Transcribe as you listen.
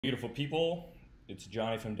Beautiful people, it's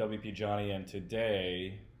Johnny from WP Johnny, and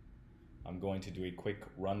today I'm going to do a quick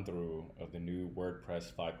run through of the new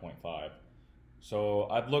WordPress 5.5. So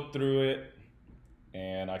I've looked through it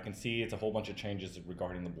and I can see it's a whole bunch of changes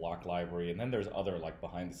regarding the block library, and then there's other like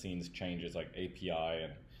behind the scenes changes like API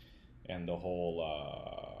and the whole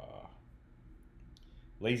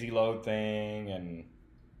lazy load thing and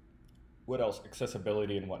what else,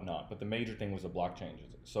 accessibility and whatnot. But the major thing was the block changes.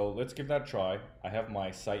 So let's give that a try. I have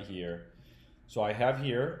my site here. So I have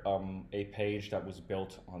here a page that was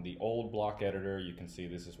built on the old block editor. You can see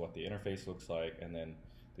this is what the interface looks like, and then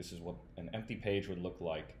this is what an empty page would look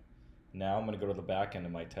like. Now I'm going to go to the back end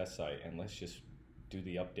of my test site and let's just do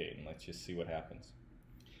the update and let's just see what happens.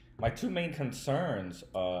 My two main concerns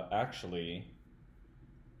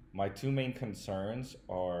my two main concerns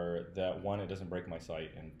are that one, it doesn't break my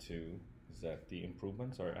site, and two, is that the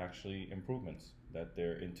improvements are actually improvements, that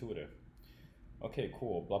they're intuitive. Okay,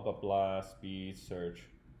 cool. Blah, blah, blah, speed, search.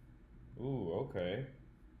 Ooh, okay.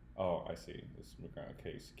 Oh, I see.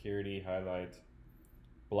 Okay, security, highlights,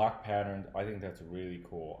 block patterns. I think that's really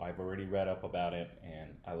cool. I've already read up about it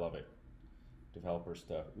and I love it. Developer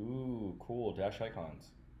stuff. Ooh, cool. Dash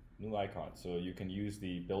icons. New icons. So you can use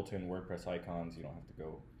the built-in WordPress icons. You don't have to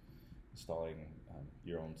go installing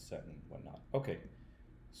your own set and whatnot. Okay,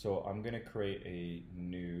 so I'm gonna create a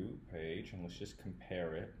new page and let's just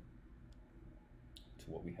compare it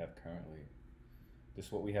to what we have currently. This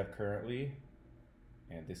is what we have currently,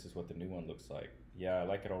 and this is what the new one looks like. Yeah, I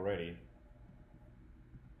like it already.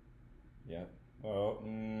 Yeah. Well,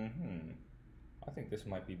 I think this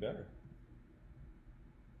might be better.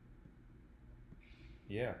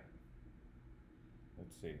 Yeah.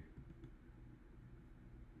 Let's see.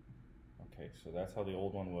 Okay, so that's how the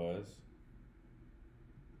old one was.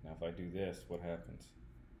 Now if I do this, what happens?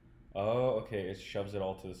 Oh, okay, it shoves it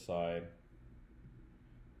all to the side.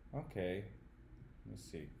 Okay, let me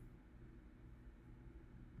see.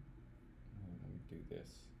 Let me do this.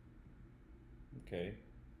 Okay,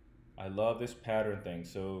 I love this pattern thing.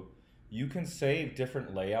 So you can save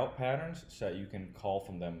different layout patterns so that you can call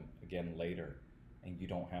from them again later, and you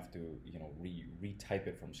don't have to, retype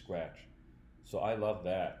it from scratch. So I love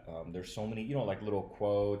that. There's so many, like little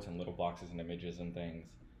quotes and little boxes and images and things.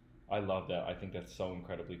 I love that. I think that's so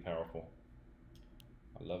incredibly powerful.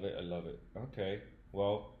 I love it. I love it. Okay.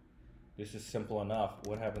 Well, this is simple enough.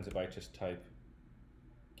 What happens if I just type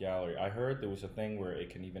gallery? I heard there was a thing where it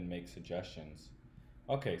can even make suggestions.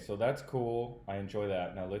 Okay, so that's cool. I enjoy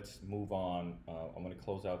that. Now let's move on. I'm going to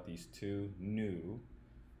close out these two new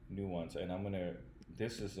ones, and I'm going to,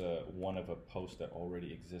 this is one of a post that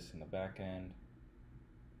already exists in the back end.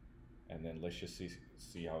 And then let's just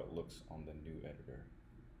see how it looks on the new editor.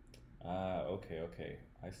 Okay.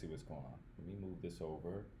 I see what's going on. Let me move this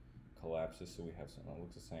over, collapse this so we have something that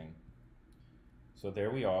looks the same. So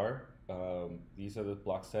there we are. These are the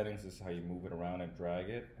block settings. This is how you move it around and drag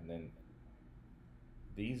it. And then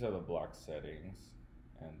these are the block settings.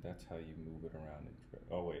 And that's how you move it around and drag.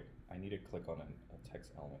 Oh wait, I need to click on a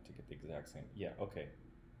text element to get the exact same. Yeah, okay.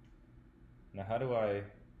 Now how do I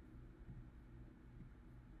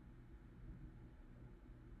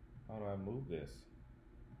move this?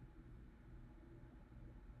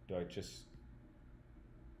 Do I just,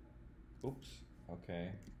 oops,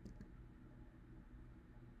 okay.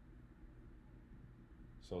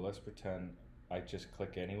 So let's pretend I just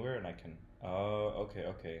click anywhere and I can, oh,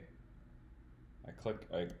 okay. I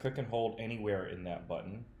click and hold anywhere in that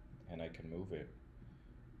button and I can move it.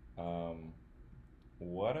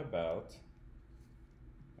 What about,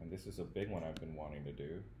 and this is a big one I've been wanting to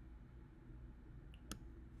do.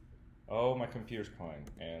 Oh, my computer's calling,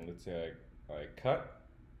 and let's say I cut.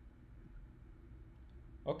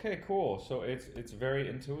 Okay, cool. So it's very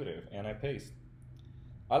intuitive, and I paste.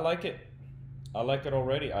 I like it. I like it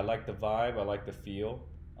already. I like the vibe. I like the feel.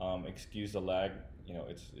 Excuse the lag.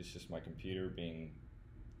 It's just my computer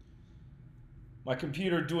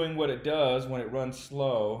doing what it does when it runs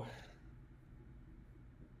slow.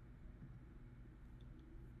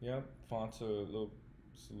 Yep, fonts are a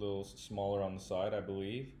little smaller on the side, I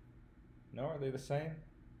believe. No, are they the same?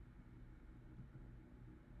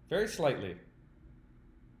 Very slightly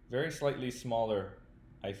smaller,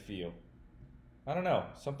 I feel. I don't know,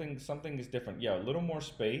 something is different. Yeah, a little more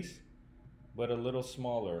space, but a little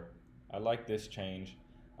smaller. I like this change.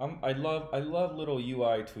 I love little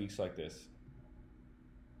UI tweaks like this.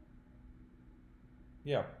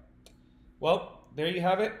 Yeah. Well, there you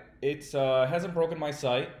have it. It's hasn't broken my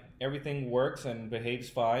site. Everything works and behaves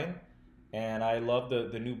fine, and I love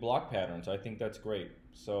the new block patterns. I think that's great.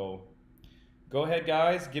 So go ahead,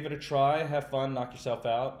 guys, give it a try, have fun, knock yourself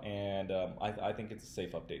out, and I think it's a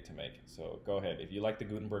safe update to make. So go ahead. If you like the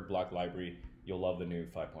Gutenberg block library, you'll love the new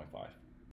 5.5.